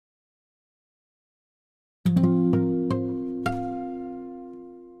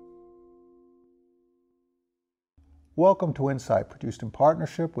Welcome to Insight, produced in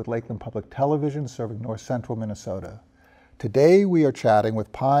partnership with Lakeland Public Television, serving north central Minnesota. Today we are chatting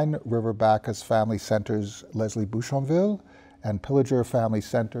with Pine River Backus Family Center's Leslie Bouchonville and Pillager Family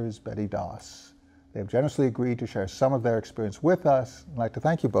Center's Betty Doss. They have generously agreed to share some of their experience with us. I'd like to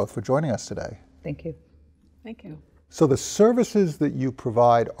thank you both for joining us today. Thank you. Thank you. So the services that you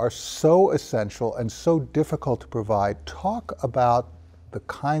provide are so essential and so difficult to provide. Talk about the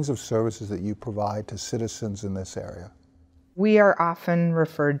kinds of services that you provide to citizens in this area. We are often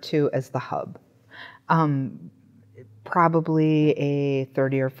referred to as the hub. Probably a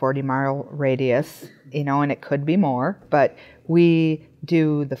 30 or 40 mile radius, and it could be more, but we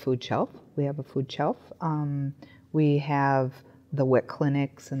do the food shelf. We have a food shelf. We have the WIC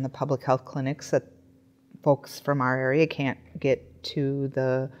clinics and the public health clinics that folks from our area can't get to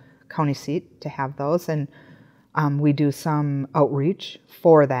the county seat to have those. And we do some outreach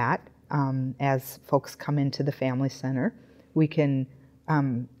for that as folks come into the family center. We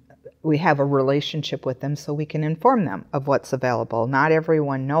have a relationship with them so we can inform them of what's available. Not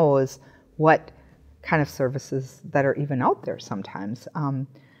everyone knows what kind of services that are even out there sometimes.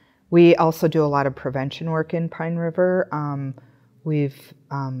 We also do a lot of prevention work in Pine River. We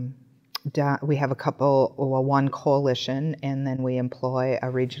have one coalition, and then we employ a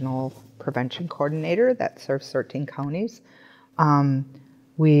regional prevention coordinator that serves 13 counties.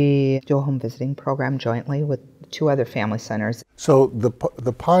 We do a home visiting program jointly with 2 other family centers. So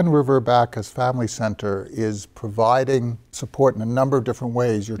the Pine River Backus Family Center is providing support in a number of different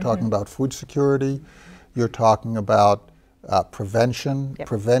ways. You're talking about food security, you're talking about prevention,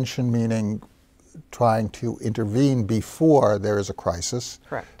 prevention meaning trying to intervene before there is a crisis.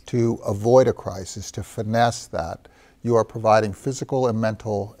 Correct. To avoid a crisis, to finesse that. You are providing physical and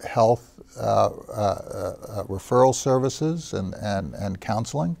mental health referral services and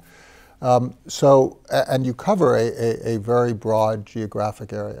counseling. And you cover a very broad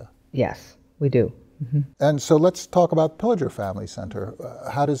geographic area. Yes, we do. Mm-hmm. And so let's talk about Pillager Family Center.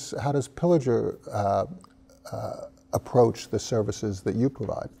 How does Pillager approach the services that you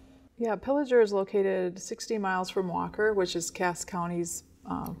provide? Yeah, Pillager is located 60 miles from Walker, which is Cass County's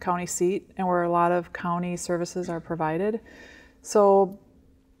county seat, and where a lot of county services are provided. So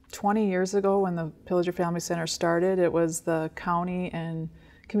 20 years ago when the Pillager Family Center started, it was the county and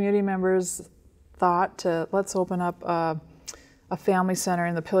community members thought to let's open up a family center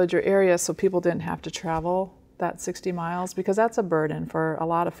in the Pillager area so people didn't have to travel that 60 miles, because that's a burden for a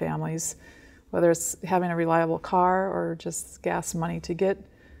lot of families, whether it's having a reliable car or just gas money to get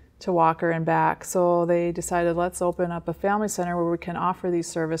to Walker and back. So they decided, let's open up a family center where we can offer these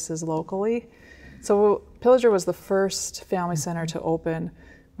services locally. So Pillager was the first family center to open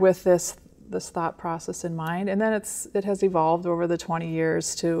with this thought process in mind, and then it has evolved over the 20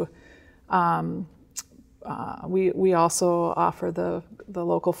 years to we also offer the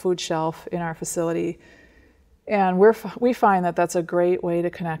local food shelf in our facility, and we find that that's a great way to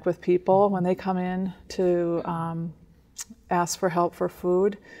connect with people when they come in to ask for help for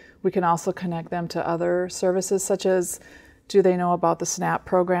food. We can also connect them to other services, such as, do they know about the SNAP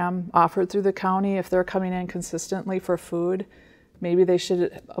program offered through the county? If they're coming in consistently for food, maybe they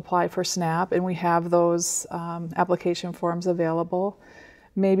should apply for SNAP, and we have those application forms available.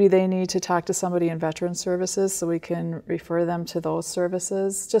 Maybe they need to talk to somebody in Veteran Services, so we can refer them to those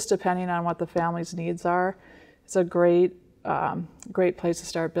services, just depending on what the family's needs are. It's a great place to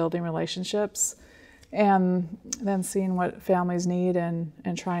start building relationships, and then seeing what families need and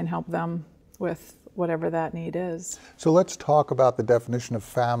try and help them with whatever that need is. So let's talk about the definition of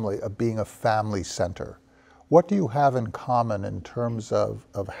family, of being a family center. What do you have in common in terms of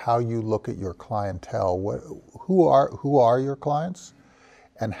how you look at your clientele? Who are your clients,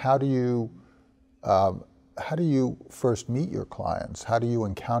 and how do you first meet your clients? How do you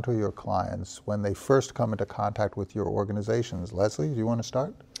encounter your clients when they first come into contact with your organizations? Leslie, do you want to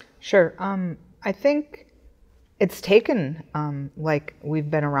start? Sure. I think it's taken, like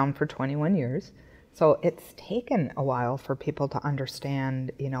we've been around for 21 years, so it's taken a while for people to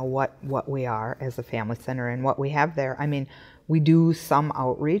understand, what we are as a family center and what we have there. I mean, we do some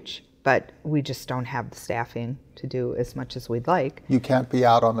outreach, but we just don't have the staffing to do as much as we'd like. You can't be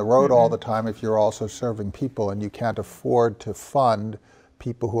out on the road all the time if you're also serving people, and you can't afford to fund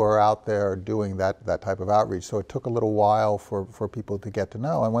people who are out there doing that type of outreach. So it took a little while for people to get to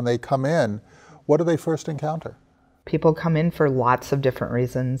know. And when they come in, what do they first encounter? People come in for lots of different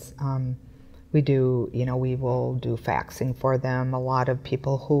reasons. We will do faxing for them. A lot of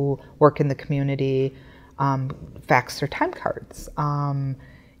people who work in the community fax their time cards.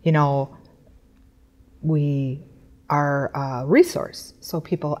 We our resource. So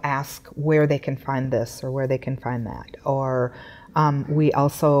people ask where they can find this or where they can find that. Or we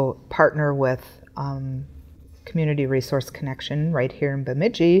also partner with Community Resource Connection right here in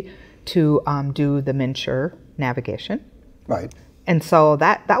Bemidji to do the MNsure navigation. Right. And so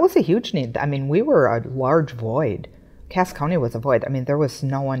that was a huge need. I mean, we were a large void. Cass County was a void. I mean, there was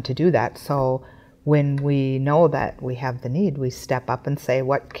no one to do that. So when we know that we have the need, we step up and say,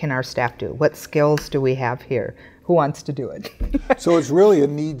 what can our staff do? What skills do we have here? Who wants to do it? So it's really a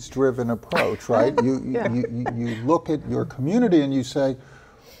needs-driven approach, right? You look at your community and you say,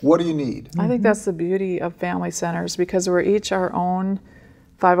 what do you need? I think that's the beauty of family centers, because we're each our own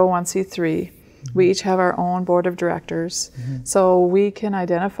 501c3. We each have our own board of directors. So we can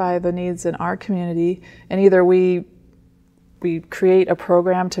identify the needs in our community, and either we create a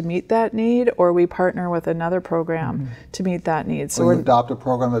program to meet that need, or we partner with another program to meet that need. So you adopt a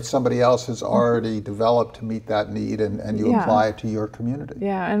program that somebody else has already developed to meet that need, and you apply it to your community.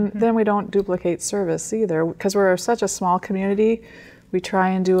 Yeah, and then we don't duplicate service either, because we're such a small community. We try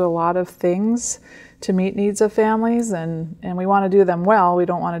and do a lot of things to meet needs of families, and we want to do them well. We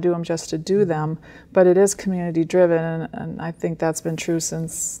don't want to do them just to do them, but it is community driven, and I think that's been true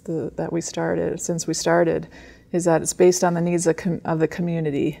since we started, is that it's based on the needs of the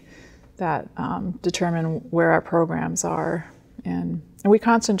community that determine where our programs are, and we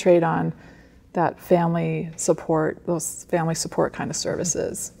concentrate on that family support, those family support kind of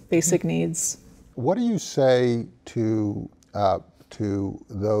services, basic needs. What do you say to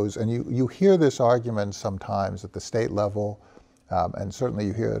those, and you hear this argument sometimes at the state level, and certainly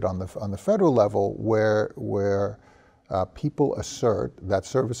you hear it on the federal level, where people assert that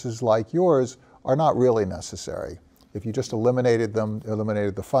services like yours are not really necessary. If you just eliminated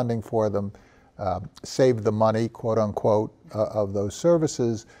the funding for them, saved the money, quote unquote, of those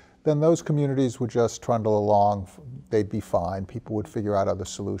services, then those communities would just trundle along. They'd be fine. People would figure out other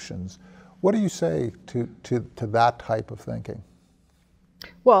solutions. What do you say to that type of thinking?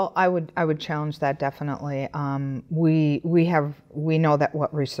 Well, I would challenge that definitely. We know that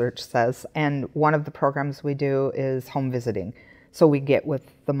what research says, and one of the programs we do is home visiting. So we get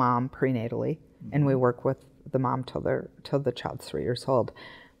with the mom prenatally, and we work with the mom till the child's 3 years old.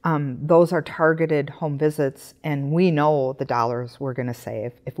 Those are targeted home visits, and we know the dollars we're going to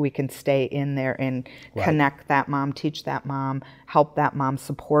save if we can stay in there and connect that mom, teach that mom, help that mom,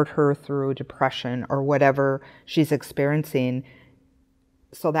 support her through depression or whatever she's experiencing,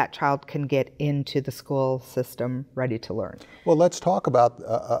 so that child can get into the school system ready to learn. Well, let's talk about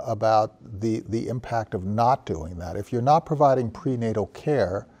the impact of not doing that. If you're not providing prenatal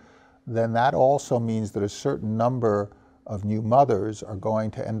care, then that also means that a certain number of new mothers are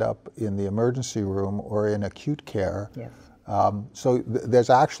going to end up in the emergency room or in acute care. Yes. So there's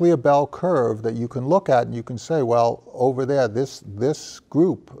actually a bell curve that you can look at, and you can say, well, over there, this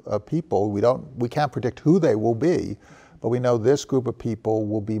group of people, we can't predict who they will be, but we know this group of people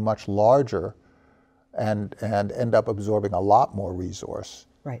will be much larger and end up absorbing a lot more resource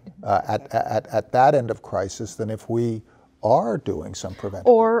at that end of crisis than if we are doing some prevention.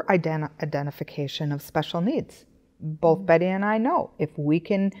 Or identification of special needs. Both Betty and I know if we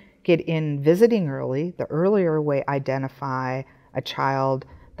can get in visiting early, the earlier we identify a child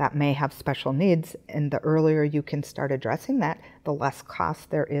that may have special needs, and the earlier you can start addressing that, the less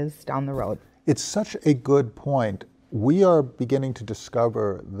cost there is down the road. It's such a good point. We are beginning to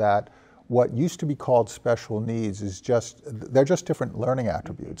discover that what used to be called special needs they're just different learning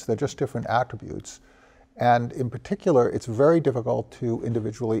attributes. They're just different attributes. And in particular, it's very difficult to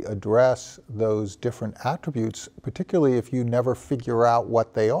individually address those different attributes, particularly if you never figure out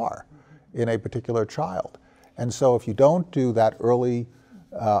what they are in a particular child. And so if you don't do that early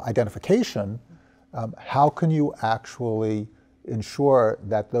identification, how can you actually ensure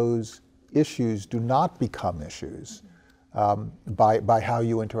that those issues do not become issues by how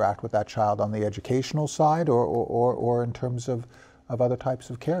you interact with that child on the educational side or in terms of other types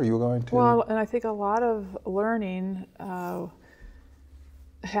of care? You were going to... Well, and I think a lot of learning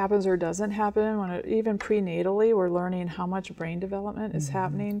happens or doesn't happen even prenatally. We're learning how much brain development is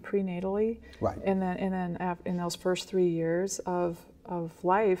happening prenatally, right? And then in those first 3 years of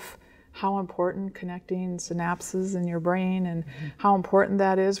life, how important connecting synapses in your brain and how important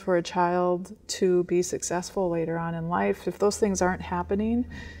that is for a child to be successful later on in life. If those things aren't happening,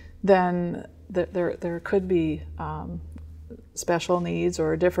 then there could be special needs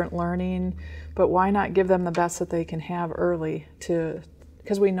or different learning, but why not give them the best that they can have early,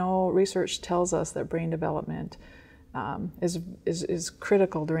 because we know research tells us that brain development is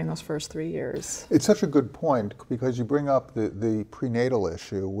critical during those first 3 years. It's such a good point, because you bring up the prenatal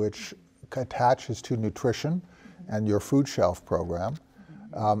issue, which attaches to nutrition and your food shelf program.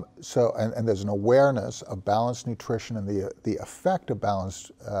 And there's an awareness of balanced nutrition and the effect of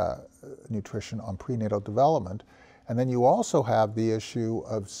balanced nutrition on prenatal development. And then you also have the issue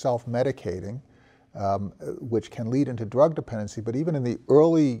of self-medicating, which can lead into drug dependency, but even in the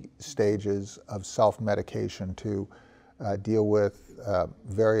early stages of self-medication to deal with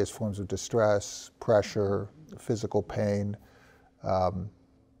various forms of distress, pressure, physical pain,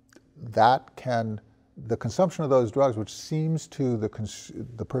 the consumption of those drugs, which seems to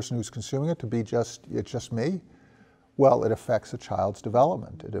the person who's consuming it to be it's just me, well, it affects a child's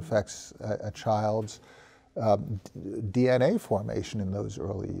development. It affects a child's DNA formation in those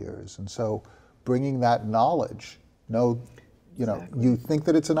early years. And so bringing that knowledge, you think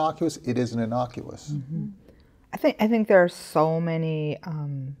that it's innocuous, it isn't innocuous. Mm-hmm. I think there are so many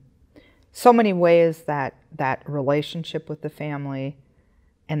ways that relationship with the family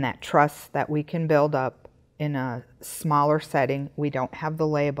and that trust that we can build up in a smaller setting. We don't have the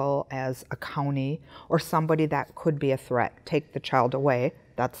label as a county or somebody that could be a threat. Take the child away.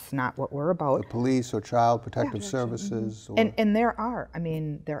 That's not what we're about. The police or child protective services. Mm-hmm. And there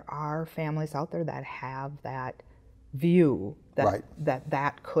are families out there that have that view that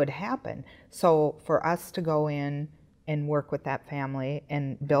that could happen. So for us to go in and work with that family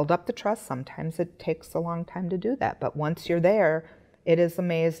and build up the trust, sometimes it takes a long time to do that. But once you're there, it is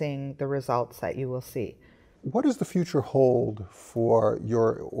amazing the results that you will see. What does the future hold for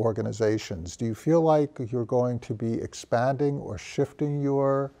your organizations? Do you feel like you're going to be expanding or shifting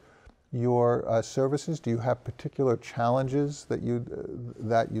your services? Do you have particular challenges that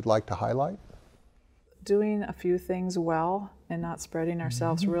you'd like to highlight? Doing a few things well and not spreading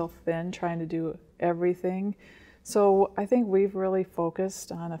ourselves real thin, trying to do everything. So I think we've really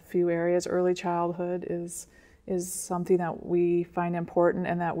focused on a few areas. Early childhood is something that we find important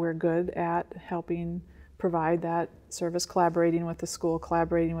and that we're good at helping provide that service, collaborating with the school,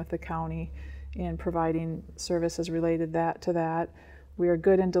 collaborating with the county, and providing services related to that. We are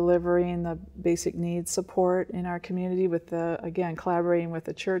good in delivering the basic needs support in our community with collaborating with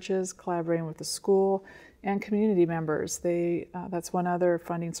the churches, collaborating with the school, and community members. That's one other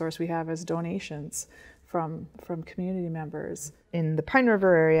funding source we have is donations from community members. In the Pine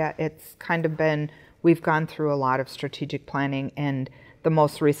River area, it's kind of been, we've gone through a lot of strategic planning, and the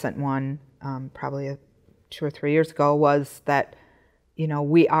most recent one, probably 2 or 3 years ago, was that,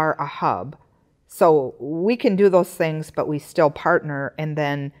 we are a hub. So we can do those things, but we still partner. And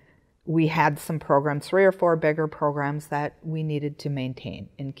then we had some programs, 3 or 4 bigger programs that we needed to maintain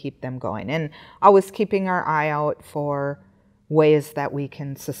and keep them going. And always keeping our eye out for ways that we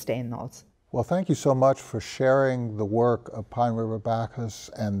can sustain those. Well, thank you so much for sharing the work of Pine River Backus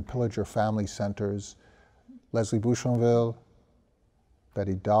and Pillager Family Centers. Leslie Bouchonville,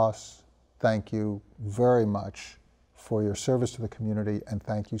 Betty Doss, thank you very much for your service to the community, and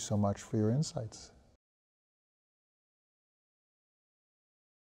thank you so much for your insights.